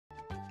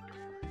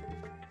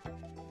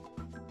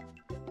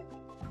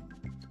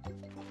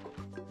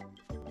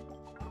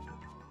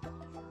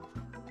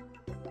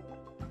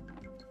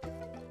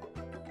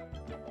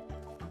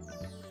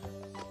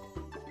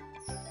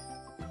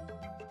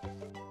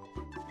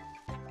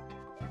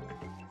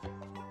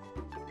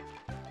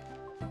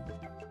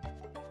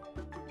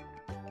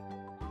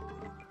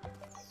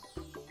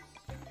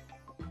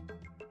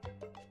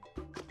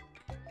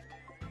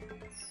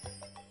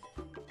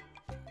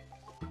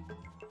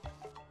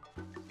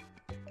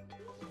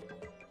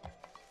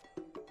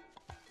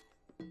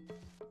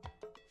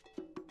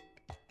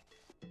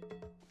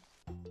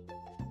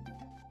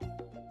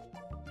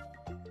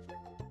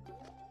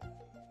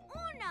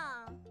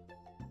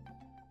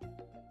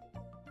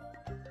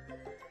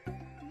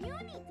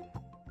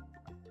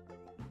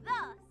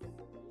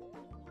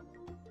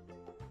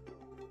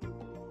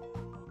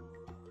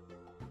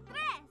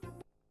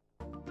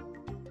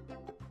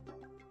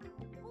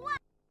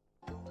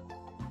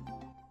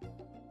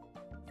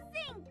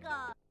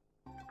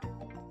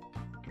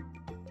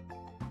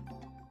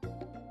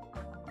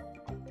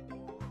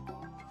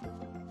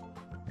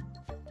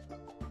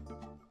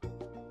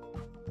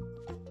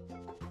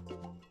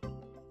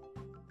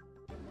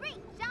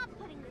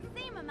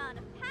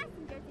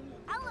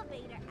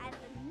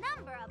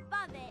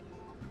above it.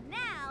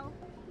 Now,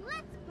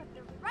 let's put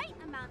the right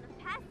amount of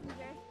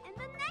passengers in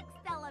the next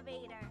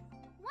elevator.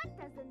 What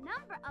does the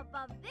number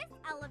above this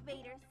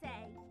elevator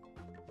say?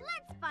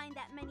 Let's find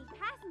that many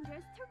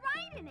passengers to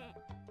ride in it.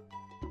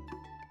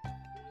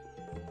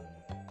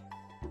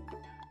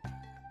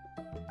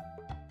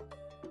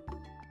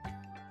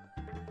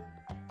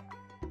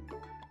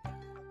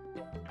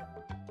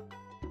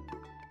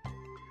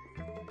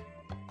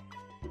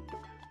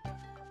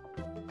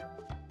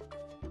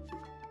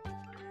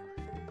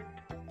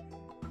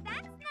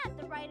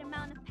 Right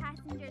amount of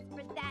passengers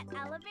for that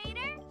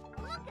elevator?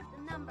 Look at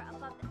the number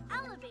above the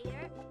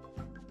elevator.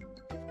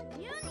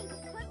 You need to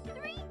put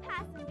 3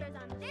 passengers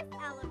on this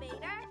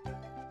elevator.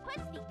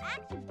 Push the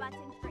action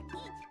button for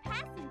each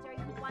passenger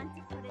you want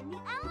to put in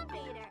the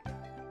elevator.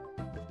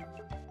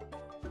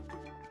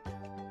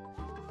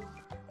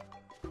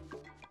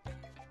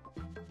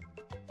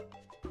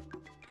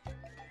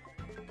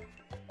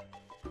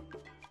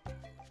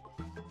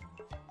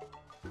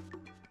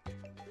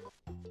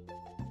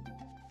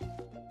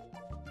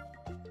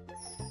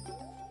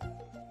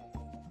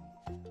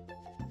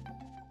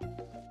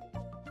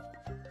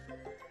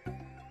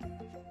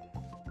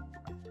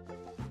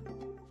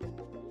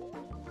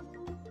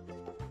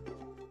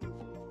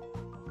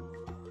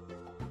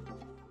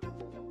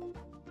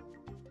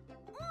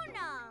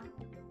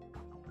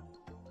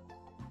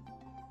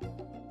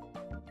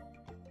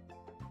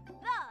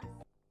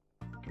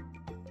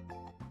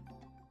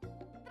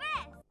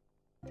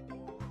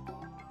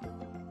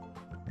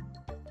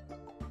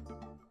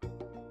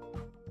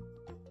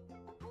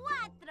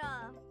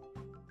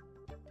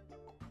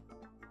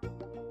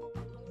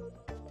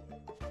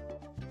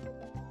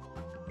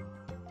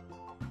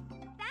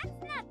 That's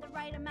not the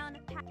right amount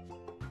of passengers.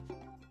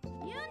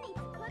 You need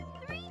to put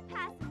 3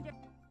 passengers.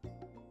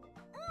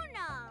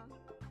 Una.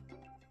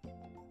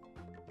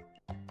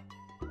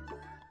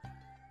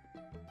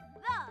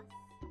 Dos.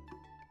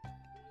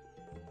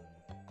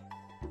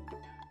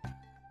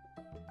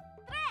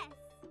 Tres.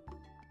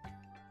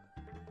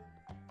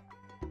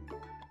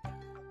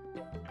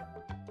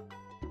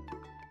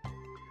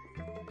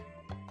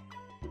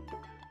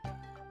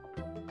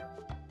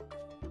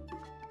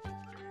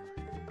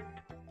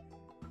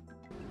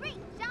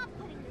 Great job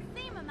putting the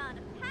same amount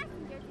of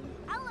passengers in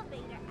the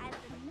elevator as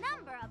the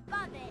number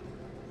above it.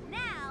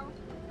 Now,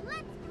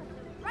 let's put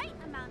the right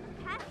amount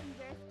of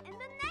passengers in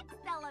the next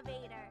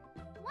elevator.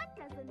 What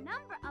does the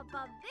number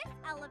above this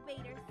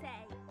elevator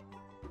say?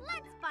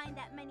 Let's find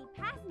that many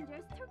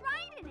passengers to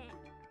ride in it.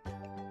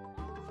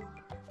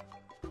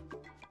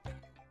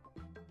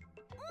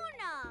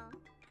 Una.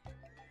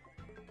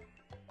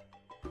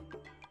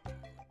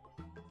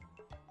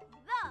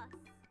 Dos.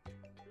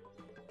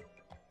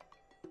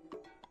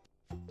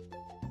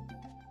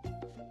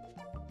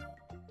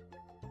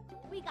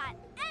 We got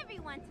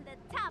everyone to the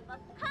top of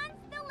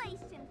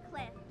Constellation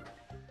Cliff.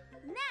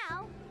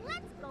 Now,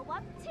 let's go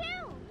up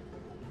too.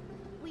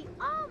 We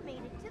all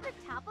made it to the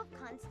top of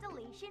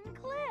Constellation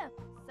Cliff.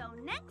 So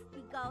next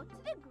we go to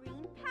the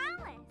Green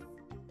Palace.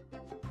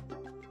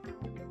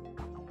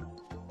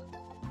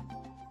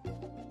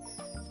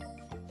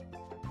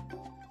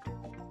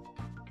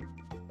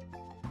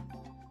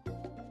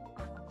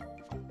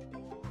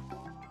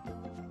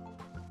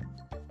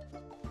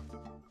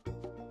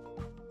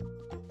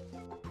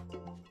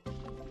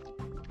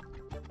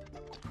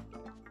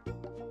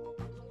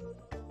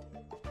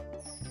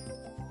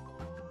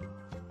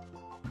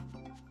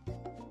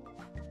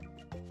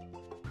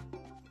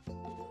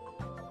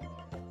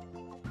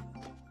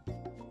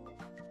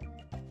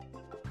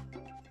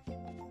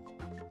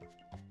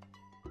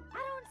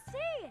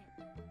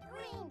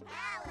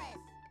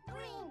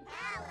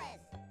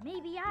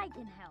 Maybe I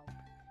can help.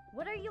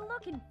 What are you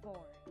looking for?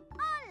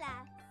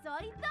 Hola,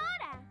 soy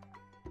Dora.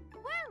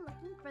 We're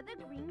looking for the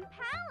Green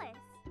Palace.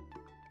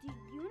 Do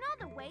you know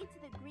the way to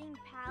the Green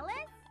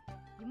Palace?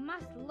 You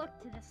must look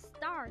to the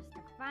stars to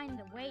find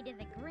the way to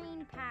the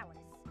Green Palace.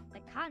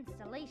 The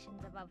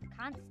constellations above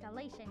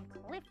Constellation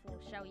Cliff will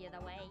show you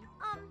the way.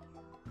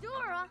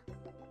 Dora,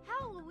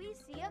 how will we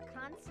see a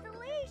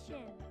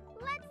constellation?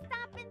 Let's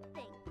stop and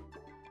think.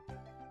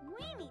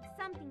 We need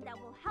something that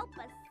will help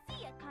us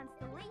see a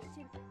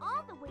constellation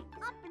all the way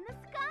up in the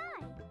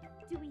sky.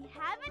 Do we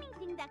have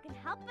anything that can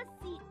help us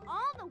see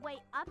all the way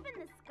up in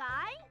the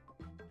sky?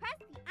 Press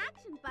the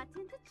action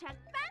button to check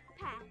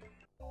backpack.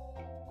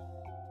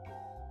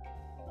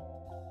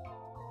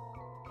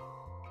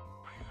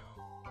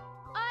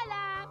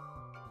 Hola!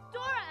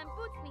 Dora and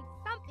Boots need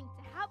something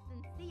to help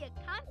them see a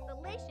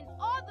constellation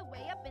all the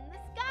way up in the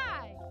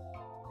sky.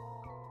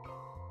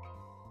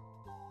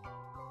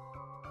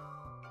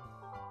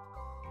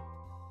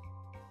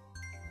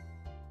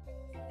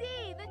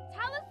 See, the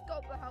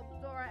telescope will help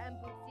Dora and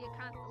Boots see a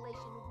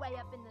constellation way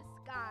up in the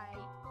sky.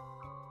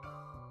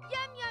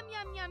 Yum, yum,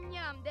 yum, yum,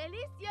 yum.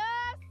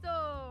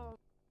 Delicioso!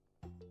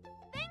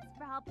 Thanks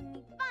for helping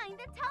me find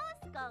the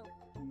telescope.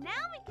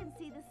 Now we can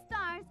see the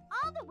stars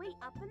all the way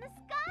up in the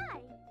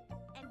sky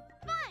and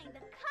find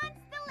the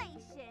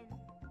constellation.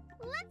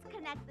 Let's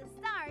connect the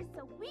stars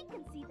so we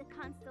can see the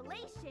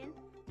constellation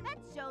that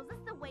shows us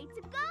the way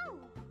to go.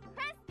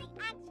 Press the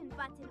action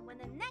button when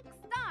the next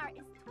star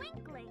is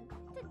twinkling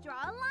to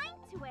draw a line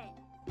to it.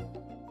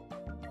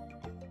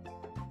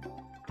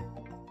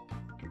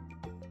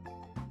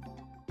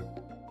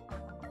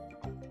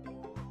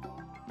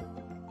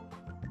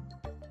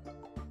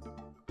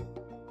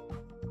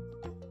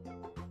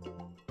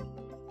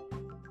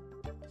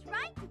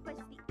 Try to push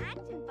the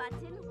action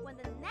button when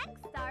the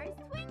next star is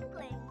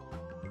twinkling.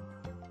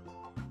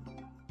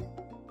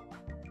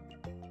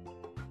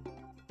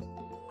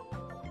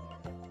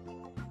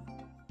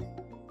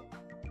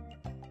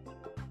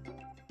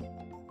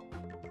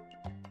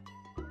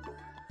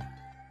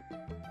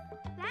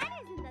 That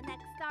isn't the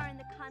next star in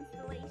the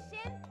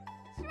constellation.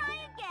 Try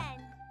again.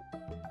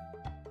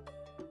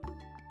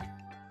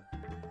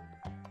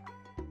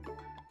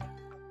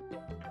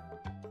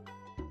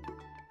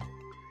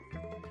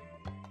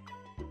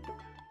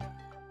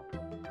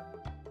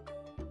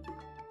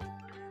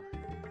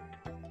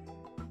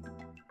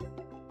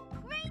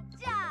 Great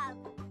job!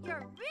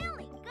 You're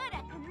really good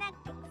at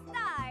connecting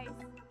stars.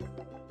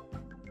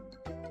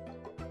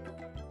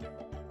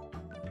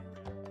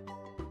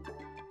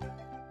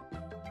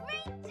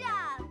 Great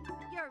job!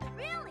 You're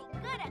really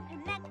good at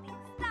connecting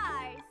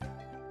stars.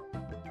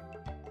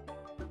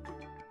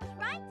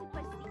 Try to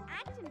push the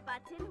action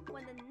button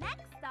when the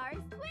next star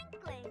is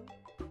twinkling.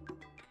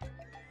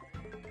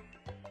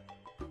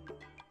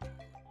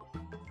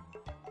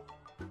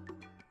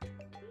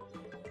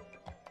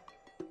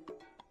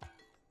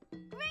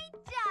 Great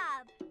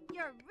job!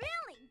 You're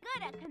really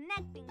good at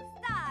connecting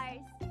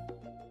stars.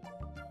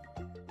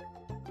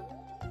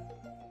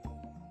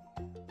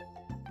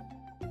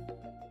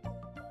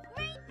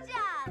 Great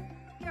job!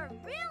 You're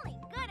really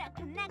good at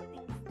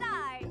connecting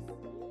stars.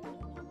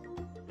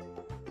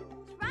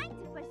 Try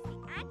to push the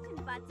action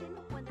button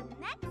when the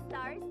next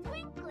star is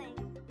twinkling.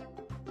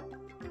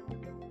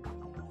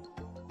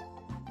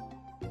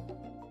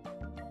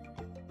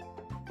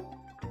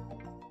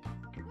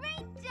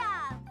 Great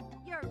job!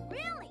 You're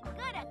really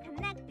good at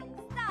connecting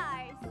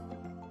stars.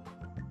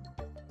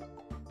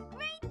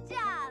 Great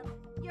job!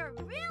 You're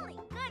really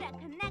good at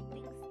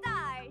connecting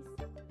stars.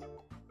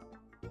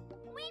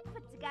 We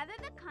put together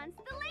the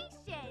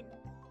constellation.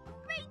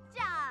 Great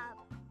job!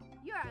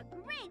 You're a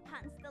great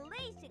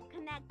constellation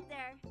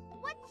connector.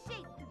 What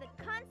shape did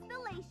the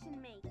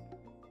constellation make?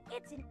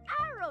 It's an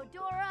arrow,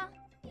 Dora.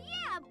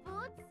 Yeah,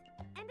 Boots.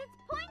 And it's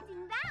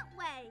pointing that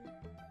way.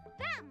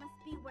 That must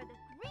be where the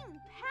Green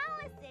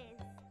Palace is.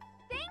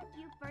 Thank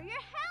you for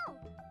your help.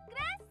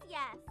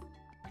 Gracias.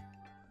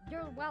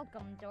 You're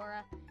welcome,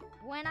 Dora.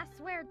 Buena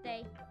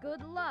suerte.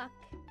 Good luck.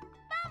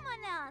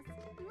 Vámonos.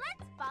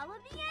 Let's follow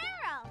the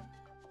arrow.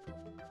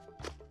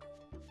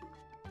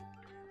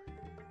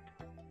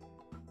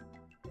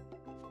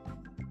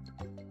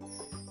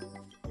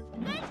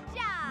 Good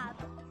job!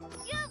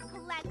 You've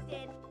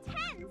collected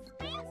 10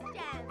 space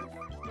gems.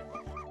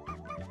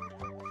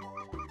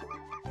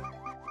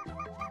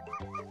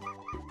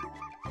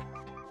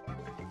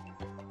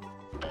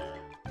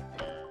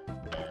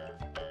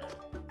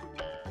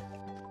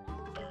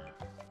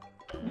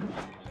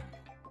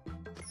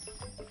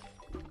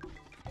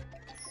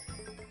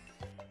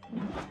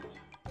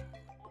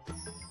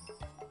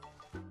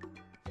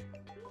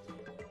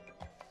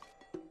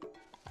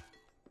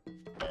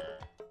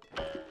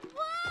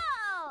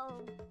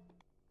 Whoa!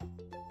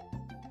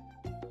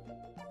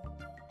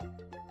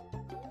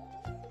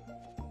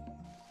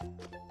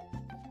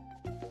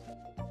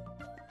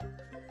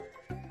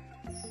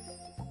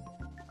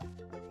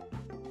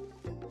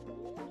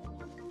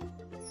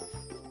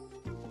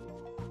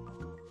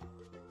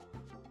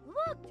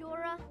 Look,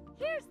 Dora.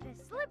 Here's the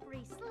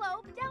slippery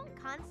slope down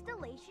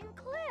Constellation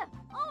Cliff.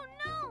 Oh,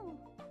 no!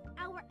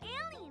 Our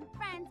alien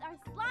friends are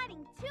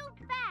sliding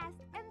too fast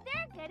and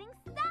they're getting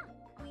stuck.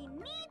 We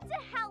need to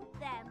help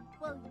them.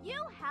 Will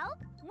you help?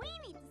 We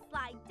need to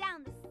slide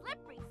down the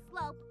slippery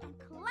slope and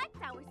collect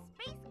our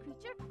space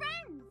creature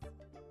friends.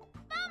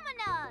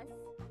 Vámonos!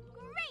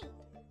 Great!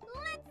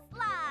 Let's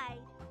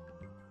slide!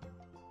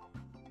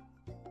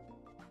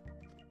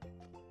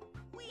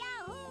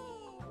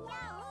 Yahoo!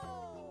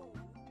 Yahoo!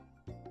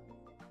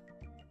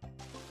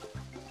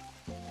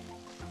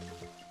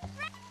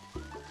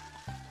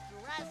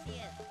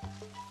 Gracias.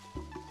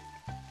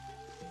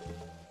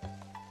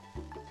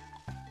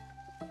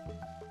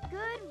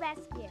 Good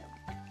rescue.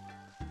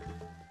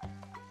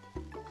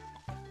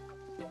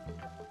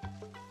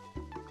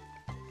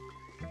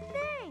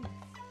 Thanks.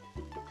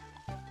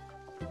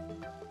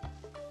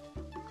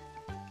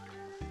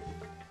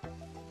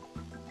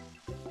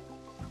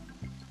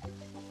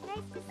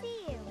 Nice to see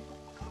you.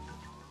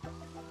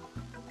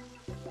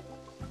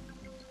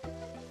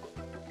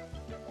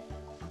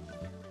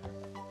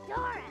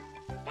 Dora,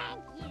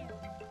 thank you.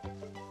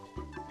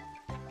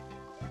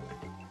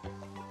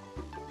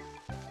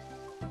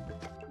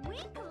 We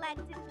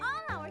collected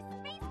all our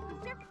space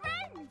creature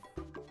friends.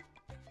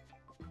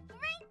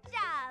 Great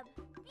job!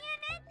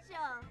 Bien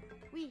hecho!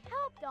 We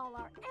helped all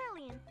our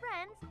alien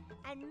friends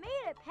and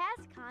made it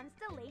past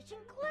Constellation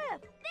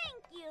Cliff.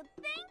 Thank you,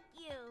 thank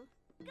you.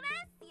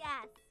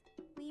 Gracias.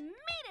 We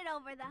made it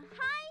over the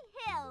high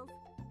hills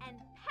and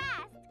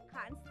past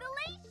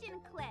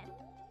Constellation Cliff.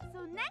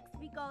 So next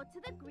we go to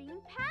the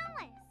Green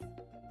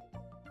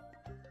Palace.